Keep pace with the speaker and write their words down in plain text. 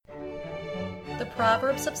The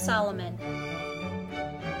Proverbs of Solomon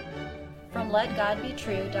from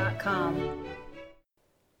LetGodBetrue.com.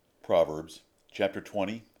 Proverbs chapter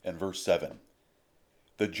 20 and verse 7.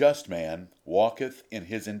 The just man walketh in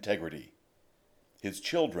his integrity. His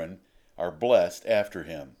children are blessed after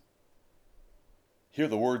him. Hear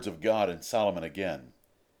the words of God in Solomon again.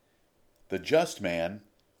 The just man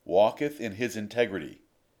walketh in his integrity.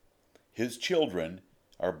 His children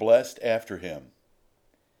are blessed after him.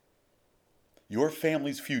 Your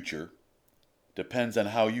family's future depends on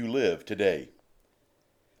how you live today.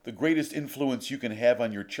 The greatest influence you can have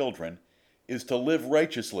on your children is to live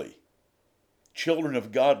righteously. Children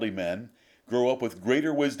of godly men grow up with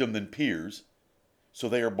greater wisdom than peers, so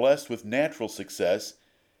they are blessed with natural success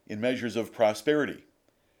in measures of prosperity.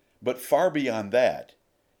 But far beyond that,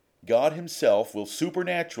 God Himself will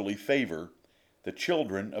supernaturally favor the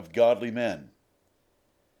children of godly men.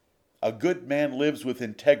 A good man lives with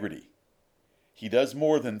integrity. He does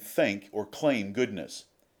more than think or claim goodness.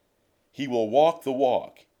 He will walk the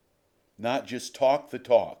walk, not just talk the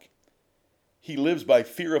talk. He lives by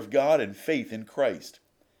fear of God and faith in Christ,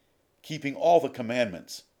 keeping all the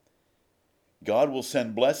commandments. God will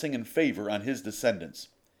send blessing and favor on his descendants.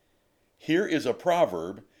 Here is a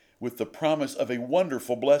proverb with the promise of a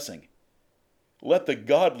wonderful blessing. Let the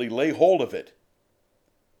godly lay hold of it.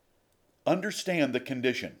 Understand the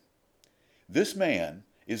condition. This man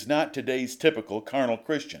is not today's typical carnal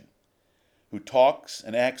Christian, who talks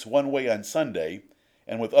and acts one way on Sunday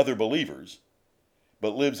and with other believers,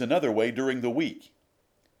 but lives another way during the week,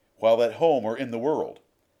 while at home or in the world.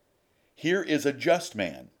 Here is a just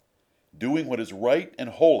man, doing what is right and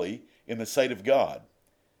holy in the sight of God.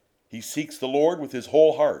 He seeks the Lord with his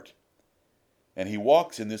whole heart, and he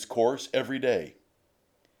walks in this course every day.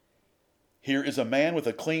 Here is a man with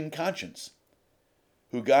a clean conscience,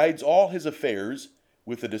 who guides all his affairs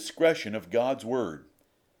with the discretion of God's word.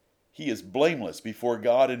 He is blameless before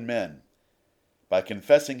God and men, by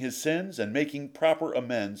confessing his sins and making proper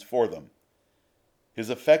amends for them. His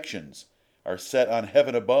affections are set on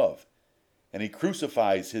heaven above, and he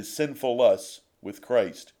crucifies his sinful lusts with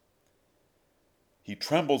Christ. He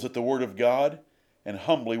trembles at the word of God and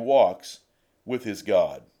humbly walks with his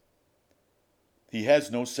God. He has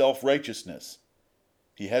no self-righteousness.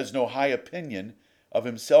 He has no high opinion of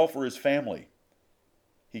himself or his family.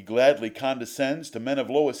 He gladly condescends to men of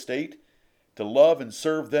low estate to love and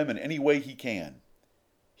serve them in any way he can.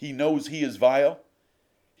 He knows he is vile.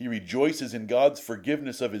 He rejoices in God's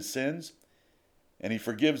forgiveness of his sins, and he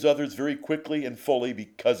forgives others very quickly and fully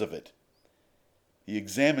because of it. He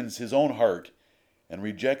examines his own heart and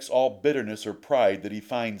rejects all bitterness or pride that he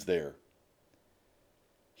finds there.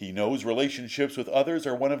 He knows relationships with others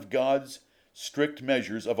are one of God's strict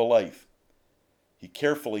measures of a life. He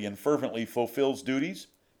carefully and fervently fulfills duties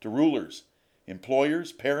to rulers,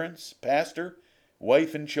 employers, parents, pastor,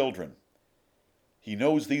 wife, and children. He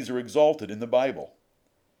knows these are exalted in the Bible.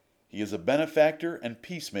 He is a benefactor and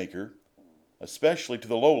peacemaker, especially to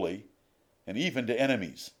the lowly, and even to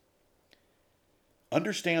enemies.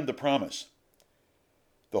 Understand the promise.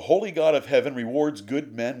 The holy God of heaven rewards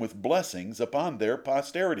good men with blessings upon their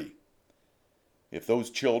posterity. If those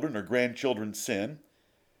children or grandchildren sin,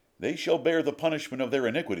 they shall bear the punishment of their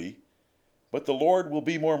iniquity, but the Lord will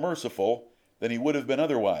be more merciful than he would have been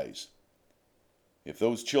otherwise. If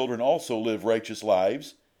those children also live righteous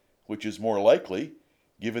lives, which is more likely,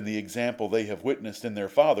 given the example they have witnessed in their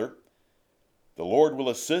father, the Lord will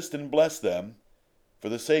assist and bless them for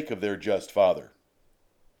the sake of their just father.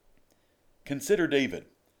 Consider David,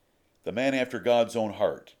 the man after God's own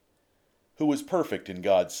heart, who was perfect in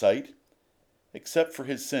God's sight, except for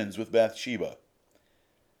his sins with Bathsheba.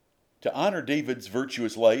 To honor David's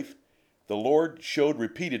virtuous life, the Lord showed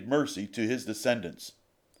repeated mercy to his descendants.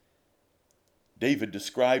 David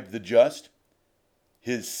described the just,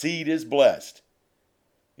 his seed is blessed,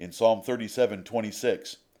 in Psalm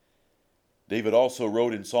 37:26. David also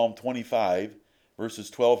wrote in Psalm 25, verses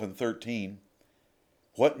 12 and 13,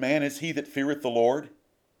 What man is he that feareth the Lord?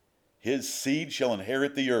 His seed shall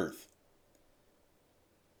inherit the earth.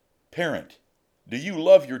 Parent, do you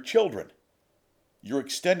love your children, your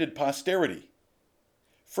extended posterity?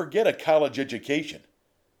 Forget a college education.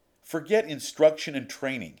 Forget instruction and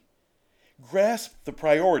training. Grasp the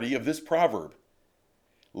priority of this proverb.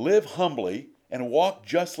 Live humbly and walk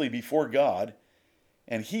justly before God,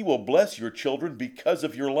 and he will bless your children because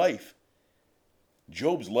of your life.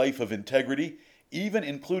 Job's life of integrity even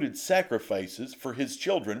included sacrifices for his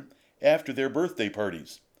children after their birthday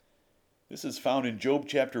parties. This is found in Job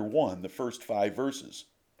chapter 1, the first 5 verses.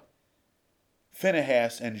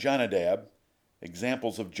 Phinehas and Jonadab,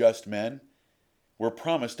 examples of just men, were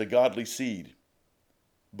promised a godly seed.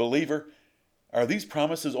 Believer, are these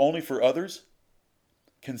promises only for others?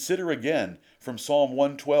 Consider again from Psalm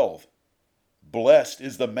 112. Blessed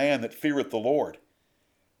is the man that feareth the Lord,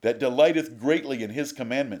 that delighteth greatly in his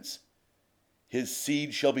commandments. His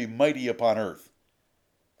seed shall be mighty upon earth.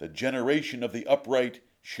 The generation of the upright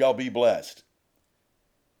shall be blessed.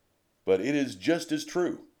 But it is just as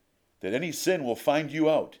true that any sin will find you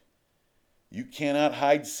out. You cannot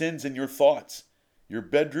hide sins in your thoughts, your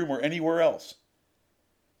bedroom, or anywhere else.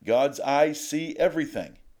 God's eyes see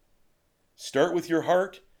everything. Start with your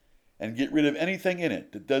heart and get rid of anything in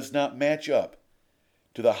it that does not match up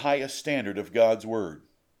to the highest standard of God's Word.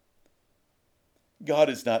 God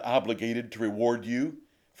is not obligated to reward you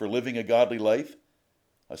for living a godly life,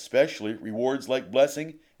 especially rewards like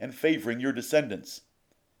blessing and favoring your descendants.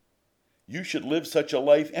 You should live such a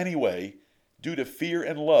life anyway due to fear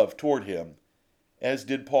and love toward Him, as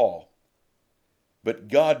did Paul. But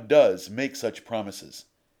God does make such promises,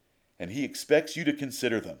 and He expects you to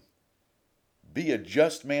consider them. Be a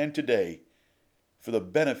just man today for the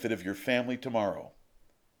benefit of your family tomorrow.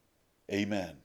 Amen.